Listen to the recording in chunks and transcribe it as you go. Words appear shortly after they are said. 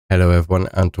Hello everyone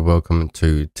and welcome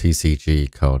to TCG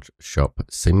Card Shop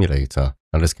Simulator.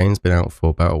 Now this game's been out for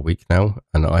about a week now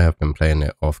and I have been playing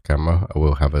it off camera. I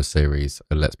will have a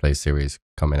Let's Play series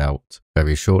coming out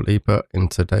very shortly, but in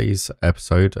today's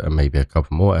episode and maybe a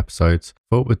couple more episodes, I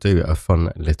thought we'd do a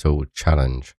fun little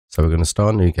challenge. So we're going to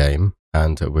start a new game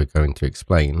and we're going to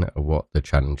explain what the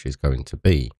challenge is going to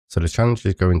be. So the challenge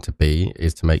is going to be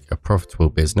to make a profitable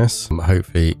business,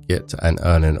 hopefully get an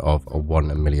earning of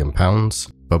 £1 million,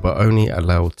 but we're only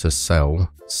allowed to sell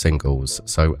singles,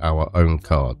 so our own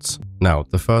cards. Now,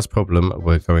 the first problem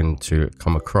we're going to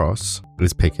come across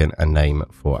is picking a name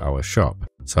for our shop.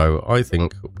 So I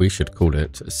think we should call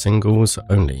it Singles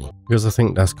Only, because I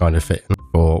think that's kind of fitting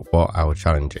for what our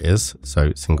challenge is.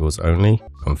 So Singles Only,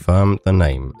 confirm the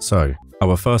name. So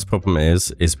our first problem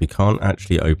is we can't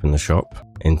actually open the shop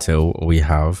until we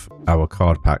have our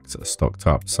card packs stocked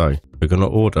up. So we're going to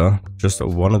order just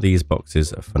one of these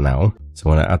boxes for now. So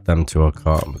we're going to add them to our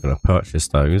cart and we're going to purchase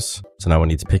those. So now we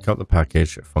need to pick up the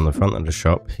package from the front of the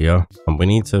shop here, and we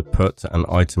need to put an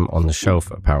item on the shelf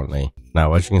apparently.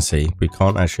 Now, as you can see, we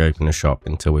can't actually open the shop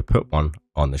until we put one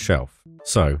on the shelf.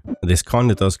 So this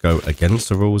kind of does go against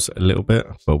the rules a little bit,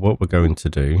 but what we're going to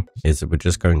do is we're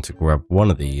just going to grab one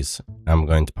of these and we're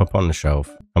going to pop on the shelf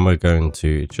and we're going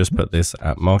to just put this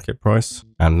at market price,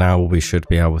 and now we should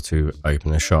be able to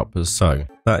open the shop. So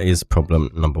that is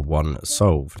problem number one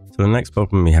solved. So the next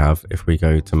problem we have, if we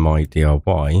go to my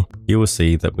DIY, you will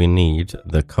see that we need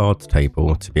the card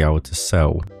table to be able to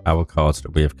sell our cards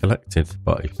that we have collected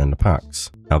by opening the packs.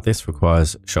 Now this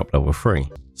requires shop level 3.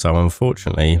 So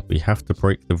unfortunately, we have to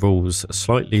break the rules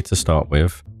slightly to start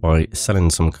with by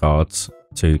selling some cards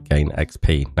to gain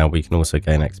XP. Now we can also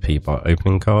gain XP by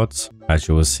opening cards, as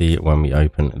you will see when we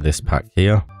open this pack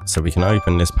here. So we can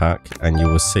open this pack and you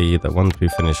will see that once we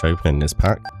finish opening this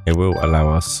pack, it will allow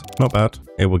us, not bad,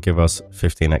 it will give us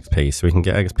 15 XP. So we can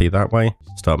get XP that way,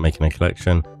 start making a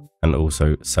collection and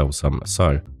also sell some.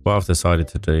 So what I've decided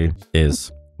to do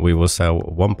is we will sell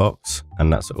one box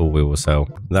and that's all we will sell.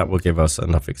 That will give us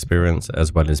enough experience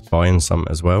as well as buying some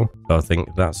as well. So I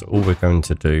think that's all we're going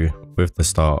to do with the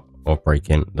start of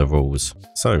breaking the rules.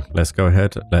 So let's go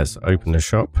ahead, let's open the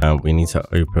shop, and we need to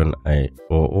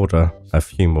order a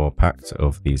few more packs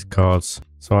of these cards.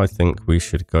 So I think we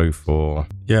should go for,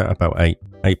 about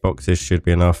eight boxes should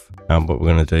be enough. And what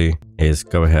we're going to do is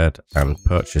go ahead and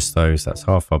purchase those. That's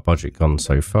half our budget gone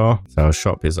so far. So our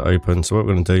shop is open. So what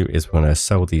we're going to do is we're going to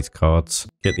sell these cards,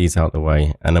 get these out of the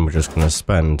way, and then we're just going to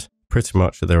spend pretty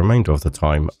much the remainder of the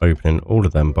time opening all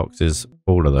of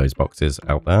those boxes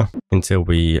out there until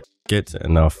we get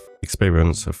enough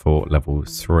experience for level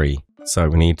 3. So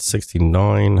we need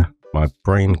 69. My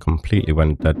brain completely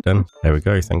went dead then. There we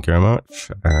go, thank you very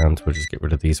much. And we'll just get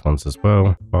rid of these ones as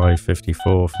well.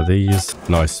 554 for these.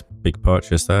 Nice big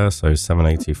purchase there, so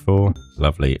 784.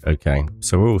 Lovely, okay.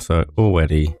 So we're also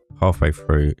already halfway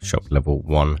through shop level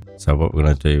 1. So what we're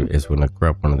going to do is we're going to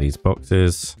grab one of these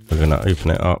boxes. We're going to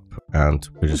open it up and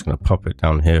we're just going to pop it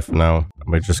down here for now.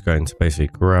 And we're just going to basically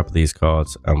grab these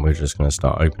cards and we're just going to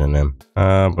start opening them.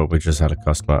 But we just had a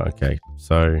customer. Okay,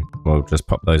 so we'll just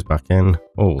pop those back in.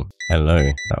 Oh,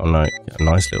 hello. That will make a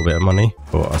nice little bit of money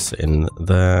for us in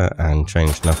there, and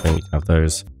change nothing. We can have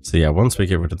those. So yeah, once we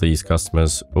get rid of these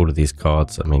customers, all of these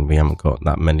cards, I mean, we haven't got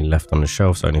that many left on the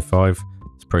shelf, so only 5.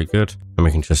 Pretty good, and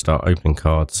we can just start opening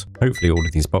cards. Hopefully all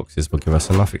of these boxes will give us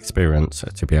enough experience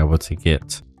to be able to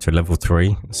get to level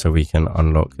 3 so we can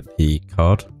unlock the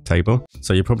card table.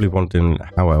 So you're probably wondering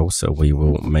how else we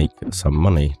will make some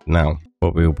money. Now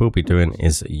what we will be doing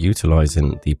is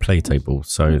utilizing the play table.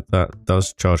 So that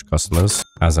does charge customers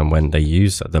as and when they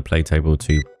use the play table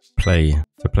to play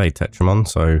Tetramon.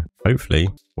 So hopefully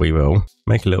we will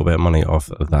make a little bit of money off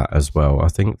of that as well. I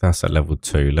think that's at level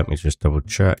 2. Let me just double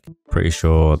check. Pretty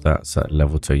sure that's at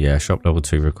level 2. Yeah, shop level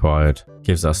 2 required.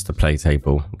 Gives us the play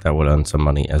table. That will earn some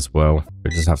money as well. We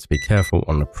just have to be careful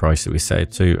on the price that we set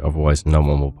it to, otherwise no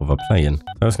one will bother playing.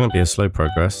 So it's going to be a slow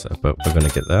progress, but we're going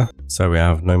to get there. So we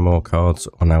have no more cards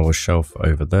on our shelf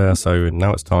over there. So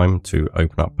now it's time to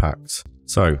open up packs.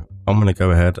 So I'm going to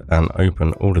go ahead and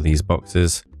open all of these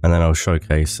boxes, and then I'll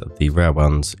showcase the rare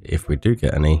ones. If we do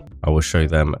get any, I will show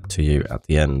them to you at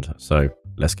the end. So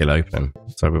let's get opening.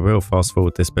 So we will fast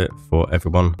forward this bit for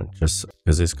everyone, just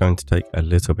because it's going to take a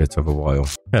little bit of a while.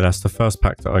 Yeah, that's the first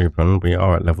pack to open. We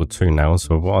are at level 2 now.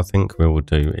 So what I think we will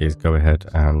do is go ahead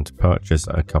and purchase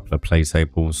a couple of play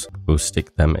tables. We'll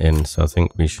stick them in. So I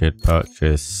think we should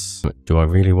purchase, do I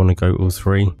really want to go all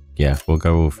 3? yeah, we'll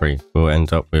go all three. We'll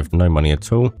end up with no money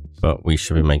at all, but we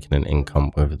should be making an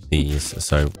income with these.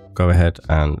 So go ahead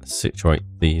and situate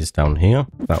these down here.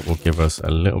 That will give us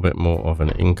a little bit more of an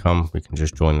income. We can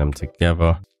just join them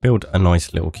together, build a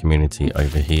nice little community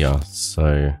over here.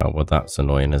 So, well, that's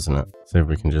annoying, isn't it? So if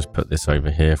we can just put this over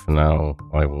here for now,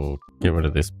 I will get rid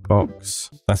of this box.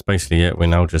 That's basically it. We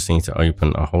now just need to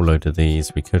open a whole load of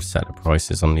these. We could set the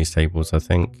prices on these tables, I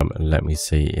think. Let me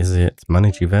see. Is it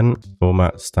manage event,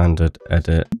 format, standard,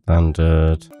 edit,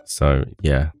 standard? So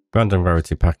yeah, random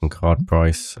rarity pack and card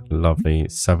price. Lovely.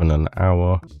 7 an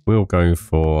hour. We'll go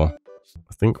for,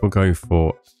 I think we'll go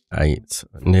for 8.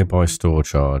 Nearby store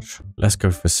charge. Let's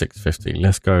go for 650.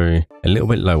 Let's go a little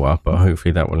bit lower, but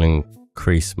hopefully that will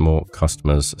increase more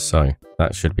customers. So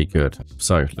that should be good.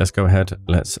 So let's go ahead.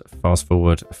 Let's fast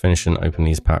forward, finish and open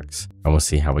these packs, and we'll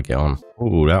see how we get on.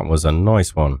 Oh, that was a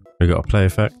nice one. We got a play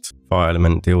effect. Fire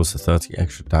element deals 30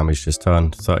 extra damage this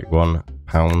turn.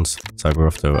 £31. So we're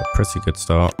off to a pretty good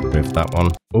start with that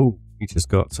one. Oh, we just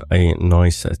got a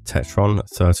nice Tetron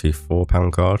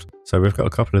 £34 card. So we've got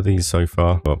a couple of these so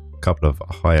far. Well, a couple of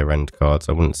higher end cards.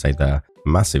 I wouldn't say they're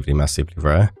massively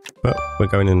rare, but we're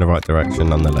going in the right direction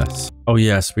nonetheless. Oh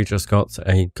yes, we just got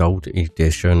a gold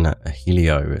edition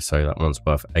Helio. So that one's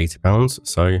worth £80.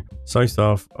 So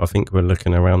far, I think we're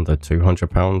looking around the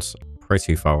 £200.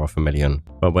 Pretty far off a million,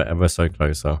 but we're ever so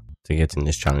closer to getting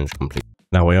this challenge complete.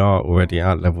 Now we are already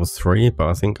at level 3, but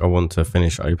I think I want to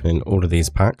finish opening all of these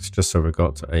packs just so we've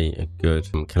got a good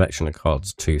collection of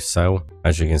cards to sell.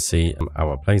 As you can see,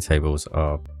 our play tables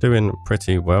are doing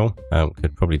pretty well.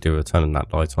 Could probably do a turning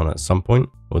that light on at some point,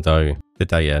 although the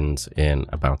day ends in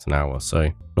about an hour, so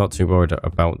not too worried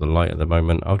about the light at the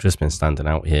moment. I've just been standing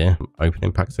out here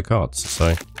opening packs of cards,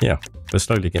 so yeah, we're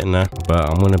slowly getting there, but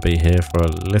I'm going to be here for a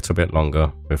little bit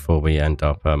longer before we end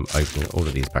up opening all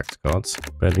of these packs of cards,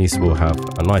 but at least we'll have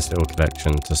a nice little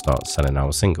collection to start selling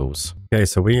our singles. Okay,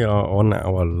 so we are on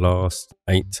our last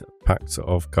 8 packs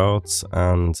of cards,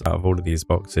 and out of all of these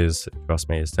boxes, trust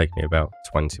me, it's taken me about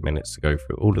 20 minutes to go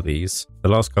through all of these. The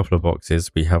last couple of boxes,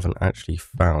 we haven't actually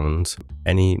found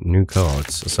any new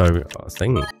cards, so I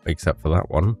think, except for that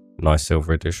one, nice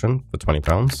silver edition for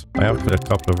 £20. I have got a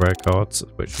couple of rare cards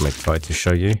which I'm excited to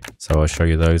show you, so I'll show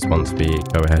you those once we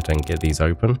go ahead and get these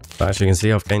open. But as you can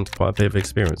see, I've gained quite a bit of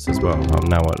experience as well. I'm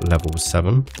now at level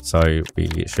 7, so we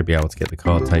should be able to get the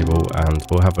card table, and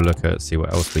we'll have a look at see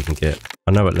what else we can get.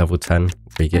 I know at level 10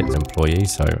 we get employee,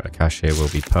 so a cashier will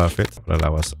be perfect. It will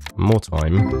allow us more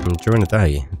time during the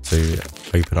day to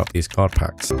open up these card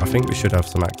packs. I think we should have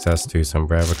some access to some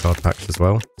rarer card packs as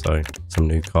well, so some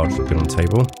new cards should be on the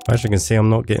table. As you can see, I'm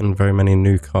not getting very many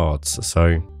new cards,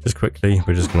 so just quickly,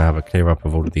 we're just going to have a clear up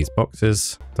of all of these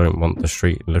boxes. Don't want the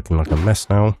street looking like a mess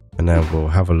now. And then we'll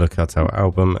have a look at our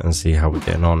album and see how we're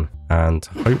getting on. And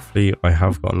hopefully I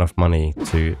have got enough money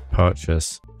to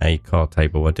purchase a card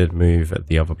table. I did move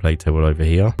the other play table over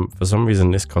here. For some reason,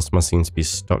 this customer seems to be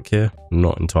stuck here. I'm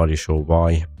not entirely sure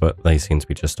why, but they seem to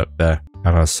be just stuck there.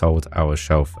 And I sold our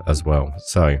shelf as well.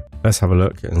 So let's have a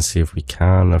look and see if we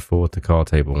can afford the card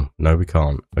table. No, we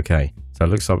can't. Okay. So it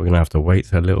looks like we're going to have to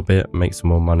wait a little bit, make some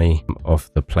more money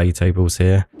off the play tables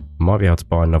here. I might be able to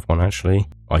buy another one actually.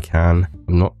 I can.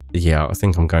 I'm not. Yeah, I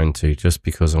think I'm going to, just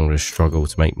because I'm going to struggle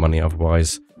to make money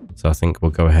otherwise. So I think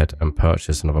we'll go ahead and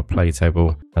purchase another play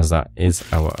table, as that is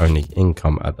our only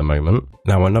income at the moment.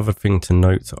 Now, another thing to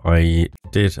note, I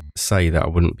did say that I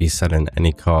wouldn't be selling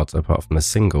any cards apart from the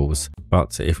singles,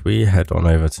 but if we head on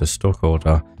over to stock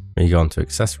order, we go on to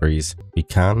accessories, we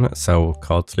can sell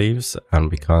card sleeves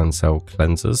and we can sell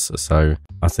cleansers. So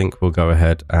I think we'll go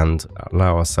ahead and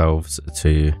allow ourselves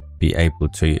to be able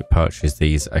to purchase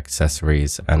these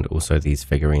accessories and also these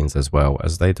figurines as well,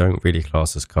 as they don't really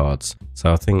class as cards.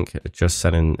 So I think just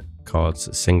selling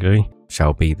cards singly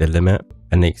shall be the limit,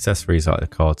 and the accessories like the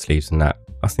card sleeves and that,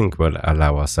 I think we'll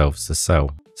allow ourselves to sell.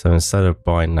 So instead of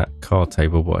buying that card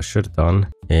table, what I should have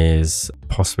done is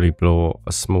possibly bought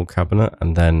a small cabinet,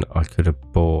 and then I could have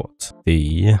bought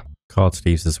the card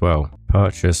sleeves as well.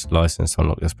 Purchase license to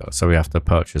unlock this, so we have to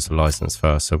purchase a license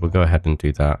first, so we'll go ahead and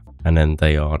do that, and then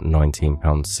they are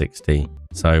 £19.60.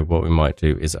 So what we might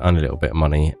do is earn a little bit of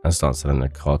money and start selling the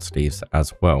card sleeves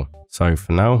as well. So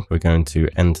for now, we're going to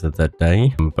end the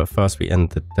day, but first we end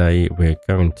the day, we're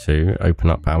going to open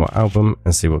up our album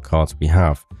and see what cards we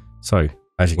have. So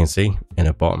as you can see in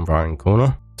the bottom right hand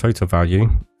corner, total value.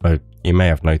 You may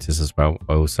have noticed as well,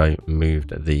 I also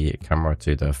moved the camera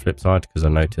to the flip side because I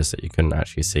noticed that you couldn't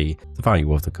actually see the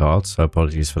value of the cards, so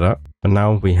apologies for that. But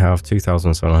now we have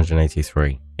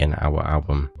 2,783 in our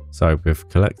album. So we've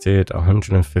collected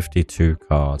 152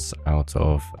 cards out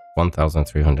of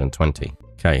 1,320.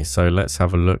 Okay, so let's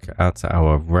have a look at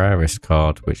our rarest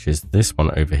card, which is this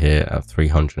one over here at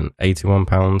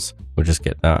 £381. We'll just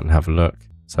get that and have a look.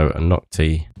 So a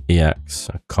Nocti EX,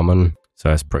 a common, so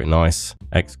that's pretty nice.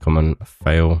 X common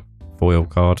fail foil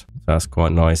card, so that's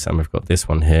quite nice. And we've got this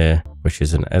one here, which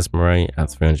is an Esmeralda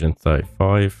at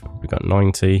 335. We've got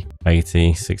 90,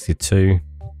 80, 62,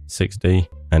 60,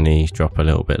 and these drop a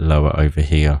little bit lower over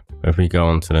here. If we go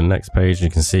on to the next page,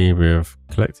 you can see we've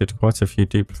collected quite a few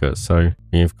duplicates, so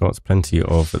we've got plenty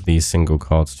of these single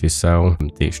cards to sell.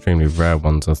 The extremely rare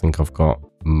ones, I think I've got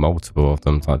multiple of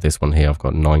them, like this one here, I've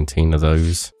got 19 of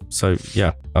those. So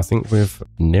yeah, I think we've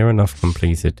near enough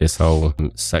completed this whole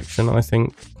section, I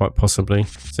think, quite possibly.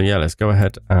 So yeah, let's go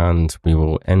ahead and we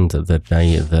will end the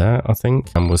day there, I think,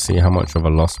 and we'll see how much of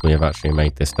a loss we have actually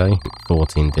made this day.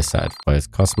 14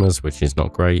 dissatisfied customers, which is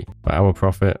not great, but our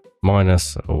profit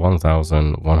minus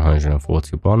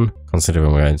 1,141.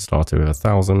 Considering we only started with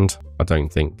 1,000, I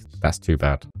don't think that's too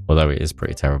bad, although it is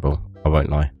pretty terrible, I won't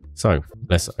lie. So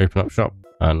let's open up shop,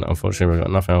 and unfortunately we've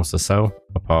got nothing else to sell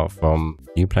apart from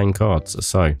you playing cards.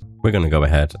 So we're going to go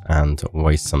ahead and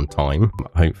waste some time.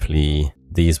 Hopefully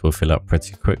these will fill up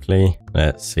pretty quickly.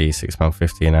 Let's see,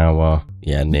 £6.50 an hour.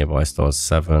 Yeah, nearby stores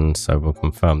 7, so we'll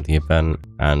confirm the event,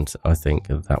 and I think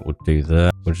that would do there.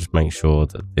 We'll just make sure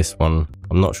that this one,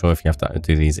 I'm not sure if you have to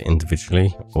do these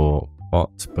individually or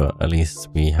what, but at least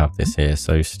we have this here.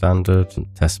 So standard,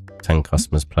 test 10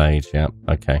 customers played. Yeah,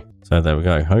 okay. So there we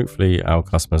go. Hopefully our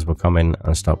customers will come in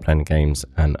and start playing games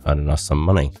and earning us some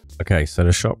money. Okay, so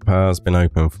the shop has been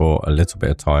open for a little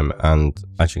bit of time, and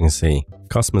as you can see,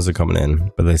 customers are coming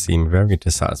in, but they seem very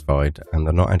dissatisfied and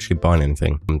they're not actually buying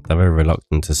anything. They're very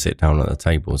reluctant to sit down at the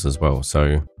tables as well.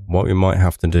 So what we might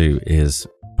have to do is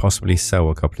possibly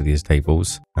sell a couple of these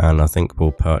tables, and I think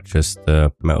we'll purchase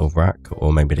the metal rack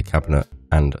or maybe the cabinet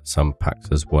and some packs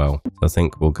as well. So I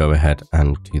think we'll go ahead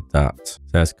and do that. So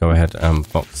let's go ahead and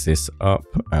box this up,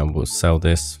 and we'll sell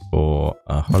this for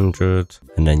 100,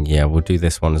 and then yeah, we'll do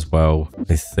this one as well.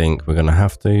 I think we're gonna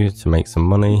have to make some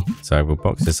money, so we'll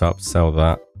box this up, sell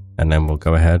that, and then we'll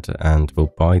go ahead and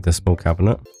we'll buy the small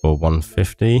cabinet for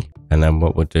 150. And then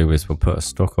what we'll do is we'll put a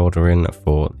stock order in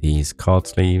for these card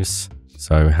sleeves.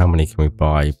 So how many can we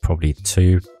buy? Probably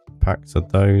 2 packs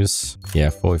of those. Yeah,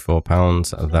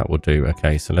 £44, that will do.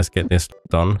 Okay, so let's get this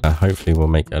done. Hopefully we'll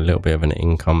make a little bit of an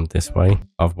income this way,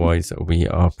 otherwise we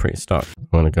are pretty stuck. I'm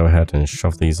going to go ahead and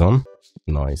shove these on.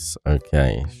 Nice.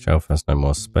 Okay, shelf has no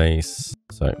more space,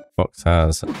 so box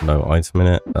has no item in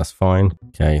it, that's fine.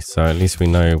 Okay, so at least we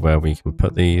know where we can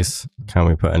put these. Can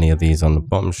we put any of these on the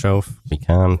bottom shelf? We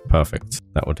can. Perfect,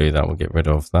 that will do that. We'll get rid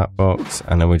of that box,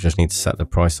 and then we just need to set the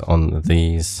price on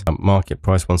these. Market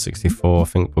price 164. I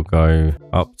think we'll go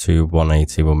up to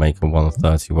 180. We'll make a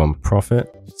 131 profit,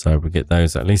 so we get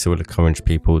those. At least it will encourage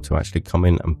people to actually come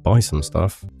in and buy some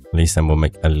stuff. At least then we'll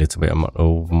make a little bit of money.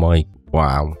 Oh my,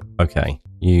 wow. Okay,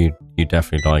 you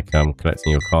definitely like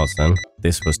collecting your cards then.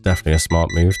 This was definitely a smart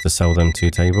move to sell them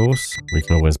 2 tables. We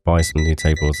can always buy some new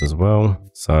tables as well.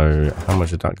 So how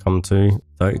much did that come to?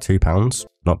 £32.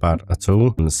 Not bad at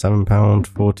all. And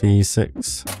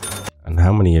 £7.46. And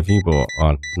how many have you bought?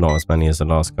 Not as many as the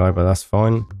last guy, but that's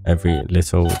fine. Every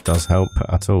little does help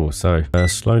at all. So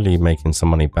slowly making some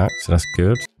money back, so that's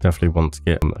good. Definitely want to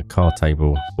get a card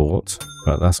table bought,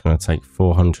 but that's going to take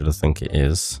 400, I think it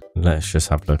is. Let's just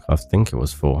have a look. I think it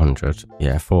was 400.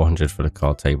 Yeah, 400 for the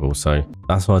card table. So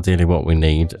that's ideally what we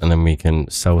need, and then we can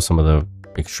sell some of the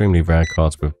extremely rare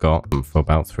cards we've got for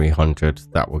about 300.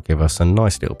 That will give us a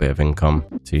nice little bit of income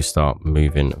to start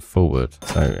moving forward.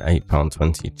 So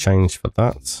 £8.20 change for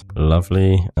that.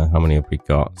 Lovely. How many have we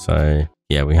got? So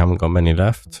yeah, we haven't got many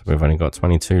left. We've only got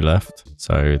 22 left,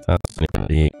 so that's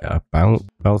nearly about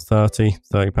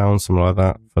 £30, something like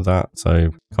that for that.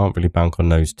 So can't really bank on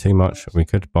those too much. We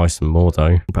could buy some more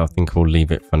though, but I think we'll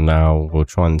leave it for now. We'll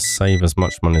try and save as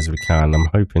much money as we can. I'm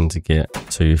hoping to get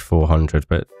to 400,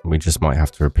 but we just might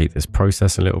have to repeat this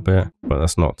process a little bit, but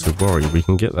that's not to worry, we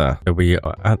can get there. So we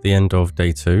are at the end of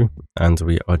day 2, and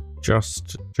we are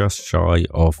just shy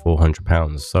of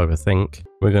 £400. So I think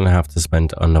we're going to have to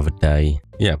spend another day.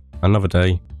 Yeah, another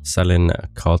day selling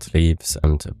card sleeves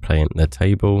and playing the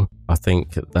table. I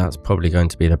think that's probably going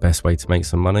to be the best way to make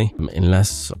some money,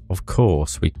 unless of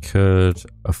course we could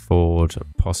afford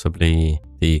possibly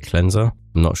the cleanser.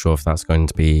 I'm not sure if that's going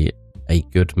to be a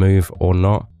good move or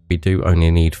not. We do only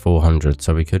need 400,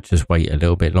 so we could just wait a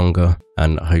little bit longer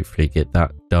and hopefully get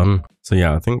that done. So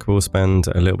yeah, I think we'll spend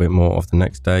a little bit more of the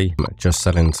next day just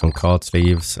selling some card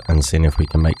sleeves and seeing if we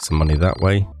can make some money that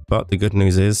way. But the good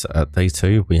news is at day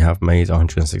 2 we have made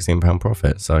 £116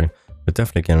 profit, so we're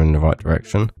definitely getting in the right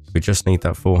direction. We just need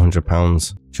that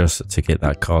 £400 just to get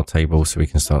that card table so we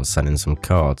can start selling some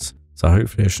cards. So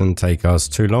hopefully it shouldn't take us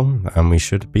too long and we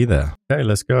should be there. Okay,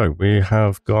 let's go. We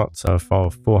have got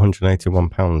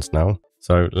 £481 now.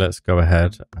 So let's go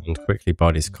ahead and quickly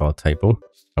buy this card table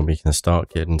and we can start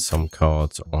getting some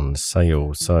cards on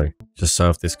sale. So just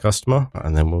serve this customer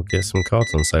and then we'll get some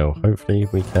cards on sale. Hopefully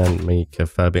we can make a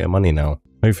fair bit of money now.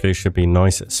 Hopefully it should be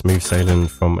nice, smooth sailing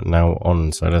from now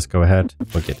on. So let's go ahead.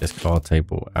 We'll get this card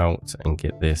table out and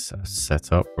get this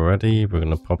set up ready. We're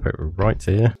going to pop it right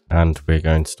here and we're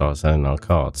going to start selling our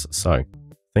cards. So I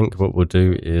think what we'll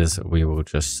do is we will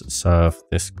just serve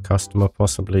this customer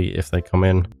possibly if they come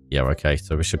in. Yeah, okay,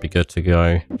 so we should be good to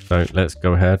go. So let's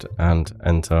go ahead and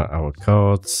enter our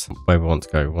cards. Where we want to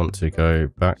go, we want to go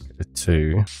back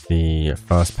to the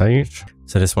first page.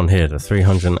 So this one here, the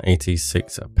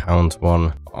 £386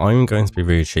 one, I'm going to be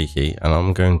really cheeky and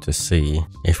I'm going to see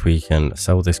if we can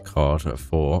sell this card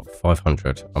for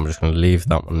 500. I'm just going to leave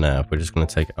that one there. We're just going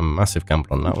to take a massive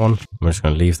gamble on that one. I'm just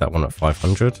going to leave that one at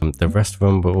 500. The rest of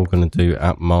them we're all going to do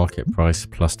at market price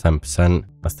plus 10%.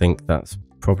 I think that's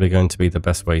probably going to be the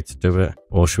best way to do it.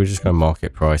 Or should we just go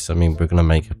market price? I mean, we're going to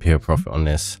make a pure profit on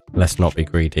this. Let's not be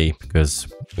greedy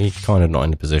because we're kind of not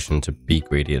in a position to be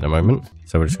greedy at the moment.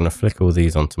 So we're just going to flick all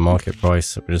these onto market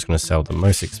price. We're just going to sell the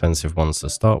most expensive ones to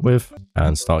start with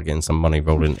and start getting some money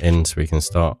rolling in so we can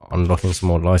start unlocking some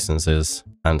more licenses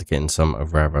and getting some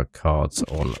rarer cards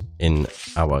on in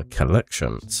our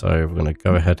collection. So we're going to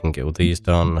go ahead and get all these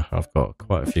done. I've got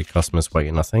quite a few customers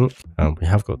waiting, I think. We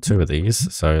have got 2 of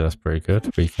these, so that's pretty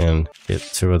good. We can get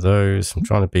 2 of those. I'm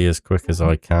trying to be as quick as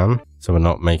I can, so we're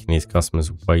not making these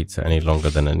customers wait any longer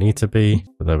than they need to be.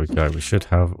 But there we go. We should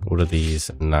have all of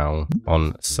these now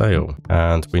on sale.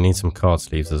 And we need some card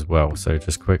sleeves as well. So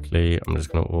just quickly, I'm just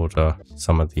going to order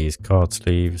some of these card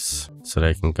sleeves so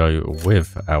they can go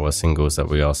with our singles that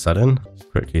we are selling.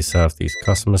 Quickly serve these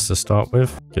customers to start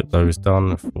with. Get those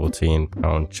done.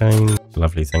 £14 change.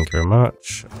 Lovely, thank you very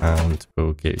much. And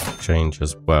we'll get change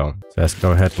as well. So let's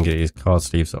go ahead and get these card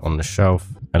sleeves on the shelf.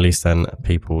 At least then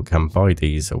people can buy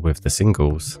these with the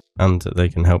singles and they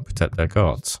can help protect their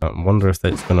cards. I wonder if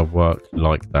it's going to work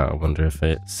like that. I wonder if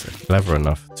it's clever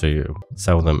enough to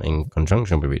sell them in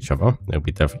conjunction with each other. It'll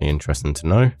be definitely interesting to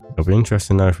know. It'll be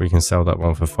interesting to know if we can sell that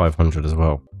one for 500 as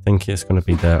well. I think it's going to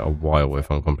be there a while if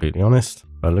I'm completely honest.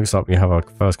 But it looks like we have our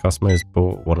first customer who's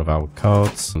bought one of our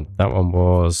cards. That one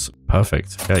was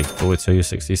perfect. Okay,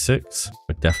 42.66.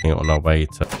 We're definitely on our way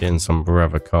to getting some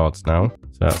rarer cards now.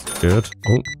 So that's good.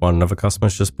 Oh, another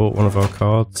customer's just bought one of our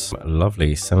cards.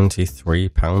 Lovely,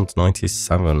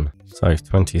 £73.97. So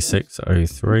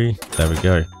 26.03. There we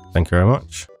go. Thank you very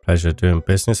much. Pleasure doing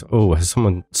business. Oh,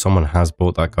 someone has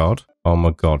bought that card. Oh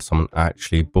my god, someone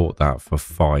actually bought that for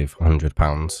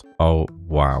 £500. Oh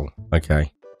wow.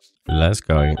 Okay. Let's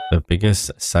go. The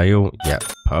biggest sale. Yep,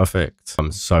 perfect.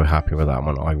 I'm so happy with that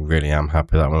one. I really am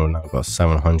happy with that one. We've now got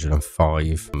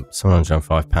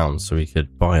 £705, so we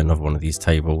could buy another one of these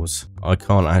tables. I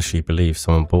can't actually believe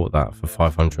someone bought that for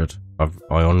 500. I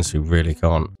honestly really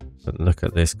can't. But look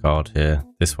at this card here,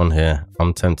 this one here.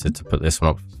 I'm tempted to put this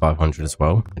one up for 500 as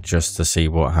well, just to see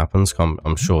what happens.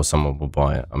 I'm sure someone will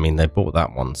buy it. I mean, they bought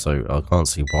that one, so I can't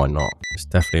see why not. It's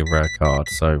definitely a rare card,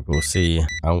 so we'll see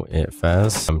how it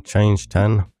fares. Change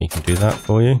 10, we can do that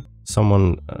for you.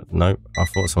 Someone, nope, I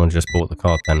thought someone just bought the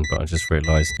card then, but I just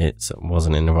realized it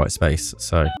wasn't in the right space.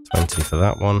 So 20 for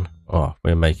that one. Oh,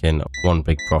 we're making one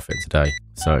big profit today.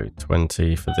 So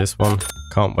 20 for this one.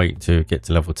 Can't wait to get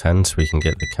to level 10 so we can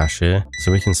get the cashier, so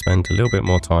we can spend a little bit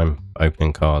more time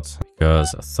opening cards,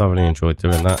 because I thoroughly enjoyed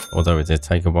doing that, although it did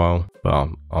take a while. But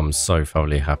I'm so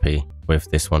thoroughly happy with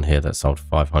this one here that sold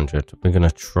 500. We're going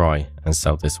to try and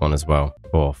sell this one as well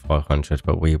for 500,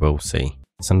 but we will see.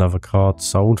 It's another card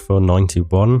sold for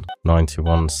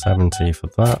 91.70 for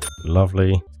that.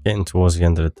 Lovely. Getting towards the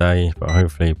end of the day, but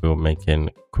hopefully we're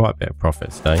making quite a bit of profit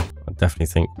today. I definitely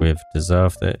think we've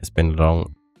deserved it. It's been a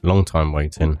long time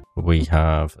waiting. We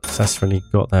have successfully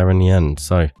got there in the end.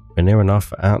 So we're near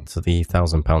enough at the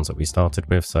 £1,000 that we started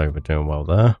with, so we're doing well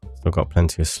there. Still got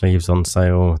plenty of sleeves on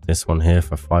sale. This one here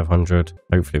for 500.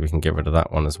 Hopefully we can get rid of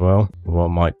that one as well. What I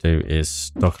might do is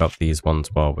stock up these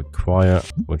ones while we're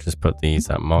quiet. We'll just put these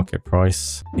at market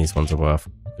price. These ones are worth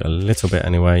a little bit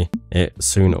anyway. It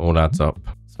soon all adds up.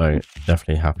 So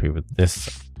definitely happy with this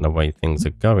and the way things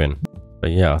are going.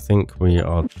 But yeah, I think we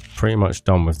are pretty much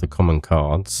done with the common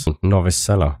cards. Novice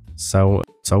seller. Sold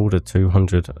a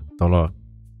 $200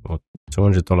 or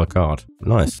 $200 card.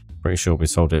 Nice. Pretty sure we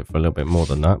sold it for a little bit more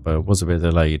than that, but it was a bit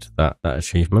delayed, that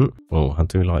achievement. Oh, I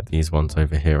do like these ones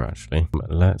over here, actually.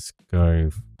 Let's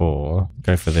go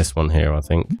for this one here, I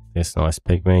think. This nice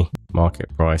pygmy.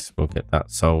 Market price, we'll get that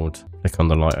sold. Click on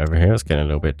the light over here. It's getting a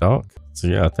little bit dark. So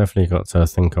yeah, I've definitely got to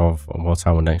think of what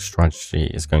our next strategy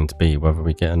is going to be, whether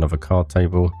we get another card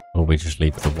table or we just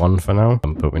leave it at one for now.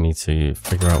 But we need to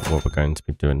figure out what we're going to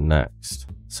be doing next.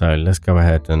 So let's go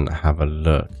ahead and have a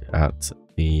look at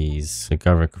these. So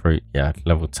go recruit, yeah,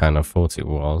 level 10, I thought it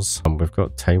was. We've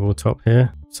got tabletop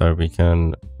here, so we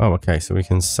can, oh, okay, so we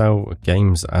can sell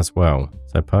games as well.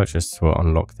 So purchase to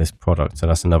unlock this product. So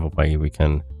that's another way we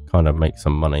can kind of make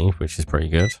some money, which is pretty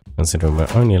good considering we're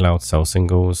only allowed to sell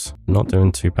singles. Not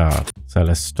doing too bad. So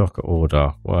let's stock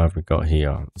order. What have we got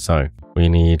here? So we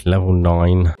need level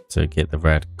 9 to get the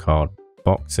red card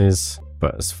boxes.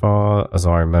 But as far as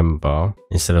I remember,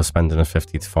 instead of spending a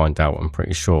 50 to find out, I'm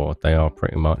pretty sure they are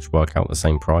pretty much work out the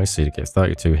same price. So you get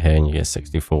 32 here and you get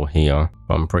 64 here.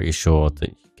 But I'm pretty sure that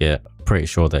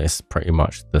it's pretty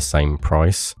much the same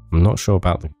price. I'm not sure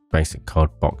about the basic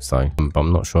card box though, but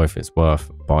I'm not sure if it's worth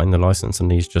buying the license on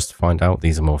these just to find out.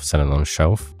 These are more for selling on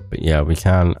shelf. But yeah, we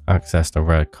can access the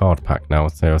rare card pack now.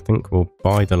 So I think we'll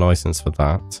buy the license for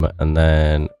that. And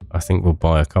then I think we'll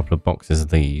buy a couple of boxes of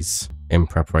these in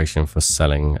preparation for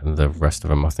selling the rest of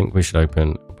them. I think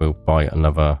we'll buy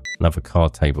another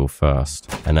card table first.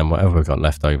 And then whatever we've got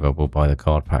left over, we'll buy the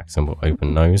card packs and we'll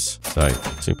open those. So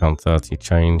 £2.30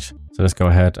 change. So let's go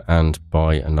ahead and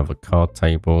buy another card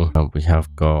table. We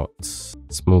have got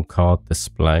small card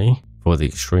display for the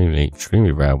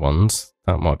extremely rare ones.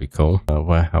 That might be cool.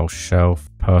 Warehouse shelf,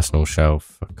 personal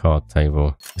shelf, card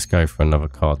table. Let's go for another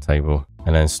card table.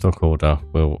 And then stock order,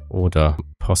 we'll order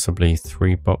possibly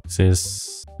 3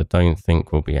 boxes. I don't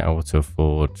think we'll be able to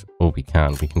afford, or we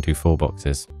can do 4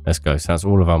 boxes. Let's go. So that's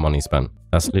all of our money spent.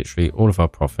 That's literally all of our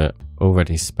profit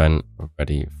already spent,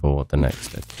 ready for the next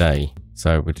day.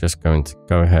 So we're just going to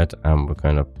go ahead and we're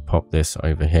going to pop this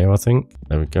over here, I think.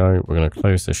 There we go. We're going to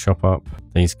close the shop up.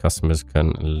 These customers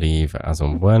can leave as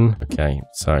and when. Okay,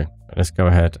 so let's go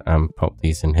ahead and pop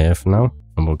these in here for now.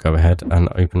 And we'll go ahead and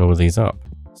open all of these up.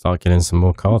 Start getting some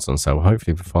more cards on sale.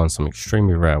 Hopefully we'll find some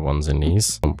extremely rare ones in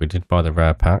these. We did buy the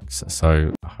rare packs,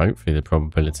 so hopefully the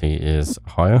probability is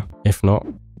higher. If not,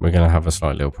 we're going to have a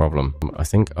slight little problem. I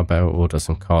think I better order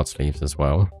some card sleeves as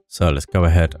well. So let's go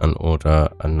ahead and order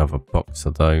another box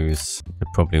of those. Could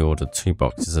probably order 2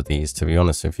 boxes of these, to be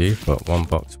honest with you, but 1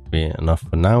 box will be enough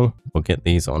for now. We'll get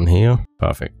these on here.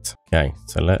 Perfect. Okay,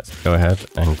 so let's go ahead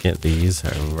and get these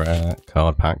rare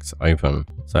card packs open.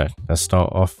 So let's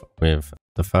start off with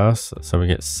the first. So we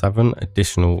get 7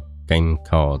 additional game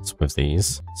cards with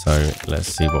these. So let's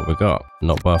see what we got.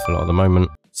 Not worth a lot at the moment.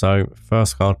 So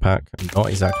first card pack, not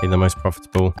exactly the most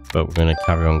profitable, but we're going to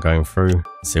carry on going through and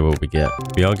see what we get.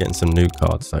 We are getting some new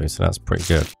cards though, so that's pretty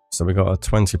good. So we got a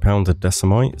 £20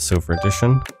 Decimite Silver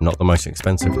Edition, not the most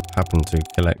expensive we happen to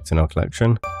collect in our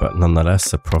collection, but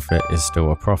nonetheless a profit is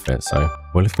still a profit. So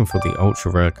we're looking for the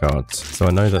ultra rare cards. So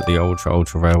I know that the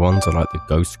ultra rare ones are like the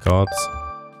ghost cards.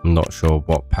 I'm not sure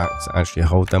what packs actually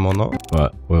hold them or not,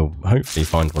 but we'll hopefully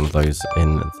find one of those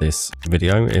in this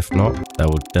video. If not, there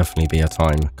will definitely be a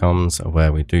time comes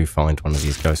where we do find one of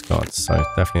these ghost cards. So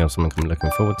definitely have something I'm looking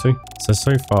forward to.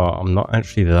 So far, I'm not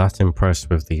actually that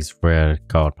impressed with these rare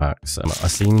card packs. I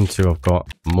seem to have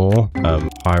got more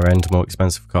higher end, more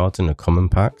expensive cards in the common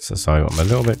packs. So I'm a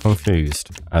little bit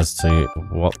confused as to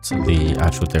what the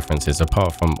actual difference is,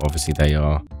 apart from obviously they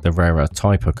are the rarer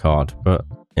type of card. But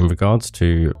in regards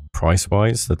to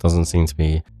price-wise, there doesn't seem to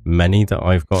be many that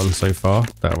I've gotten so far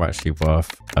that are actually worth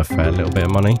a fair little bit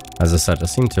of money. As I said, I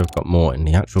seem to have got more in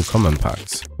the actual common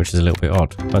packs, which is a little bit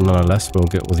odd. But nonetheless, we'll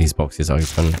get all these boxes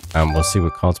open and we'll see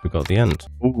what cards we got at the end.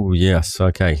 Oh, yes.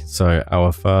 Okay, so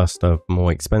our first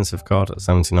more expensive card at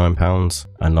 £79.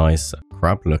 A nice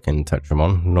crab-looking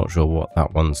Tetramon. Not sure what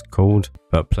that one's called.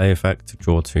 But play effect to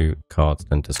draw 2 cards,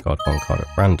 then discard 1 card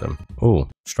at random. Oh,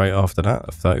 straight after that,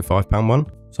 a £35 one.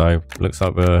 So looks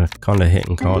like we're kind of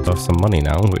hitting cards off some money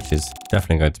now, which is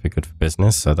definitely going to be good for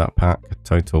business. So that pack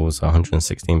totals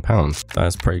 £116.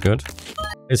 That's pretty good.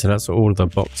 Okay, so that's all the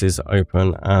boxes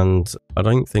open, and I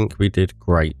don't think we did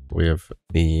great with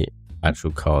the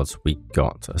actual cards we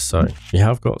got. So we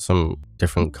have got some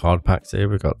different card packs here.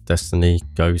 We've got Destiny,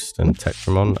 Ghost and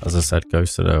Tetramon. As I said,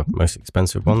 Ghost are the most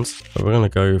expensive ones, but we're going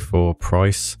to go for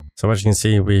price. So as you can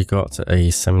see, we got a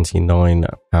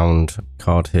 £79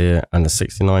 card here and a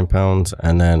 £69,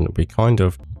 and then we kind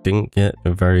of didn't get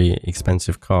the very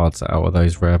expensive cards out of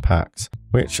those rare packs,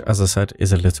 which, as I said,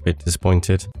 is a little bit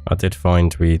disappointed. I did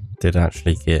find we did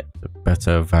actually get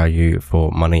better value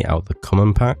for money out the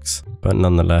common packs, but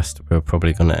nonetheless, we're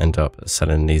probably going to end up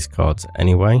selling these cards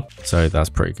anyway, so that's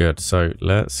pretty good. So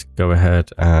let's go ahead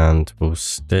and we'll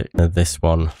stick this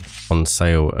one on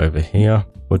sale over here.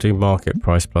 We'll do market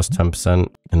price plus 10%,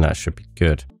 and that should be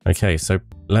good. Okay, so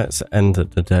let's end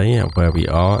the day where we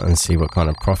are and see what kind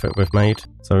of profit we've made.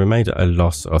 So we made a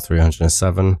loss of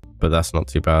 307, but that's not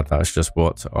too bad. That's just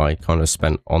what I kind of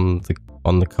spent on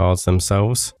the cards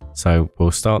themselves. So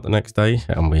we'll start the next day,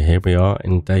 and here we are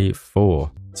in day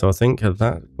 4. So I think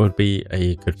that would be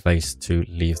a good place to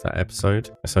leave that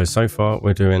episode. So far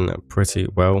we're doing pretty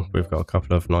well. We've got a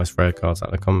couple of nice rare cards out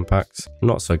of the common packs.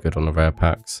 Not so good on the rare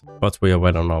packs, but we are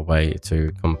well on our way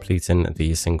to completing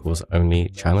the singles only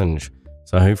challenge.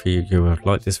 So hopefully you have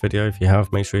liked this video. If you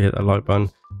have, make sure you hit that like button.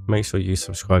 Make sure you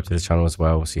subscribe to the channel as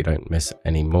well so you don't miss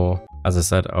any more. As I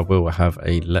said, I will have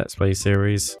a Let's Play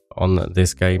series on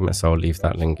this game, so I'll leave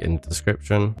that link in the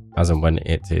description as and when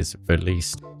it is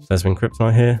released. So there's been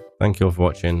Kryptonite here. Thank you all for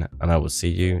watching, and I will see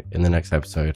you in the next episode.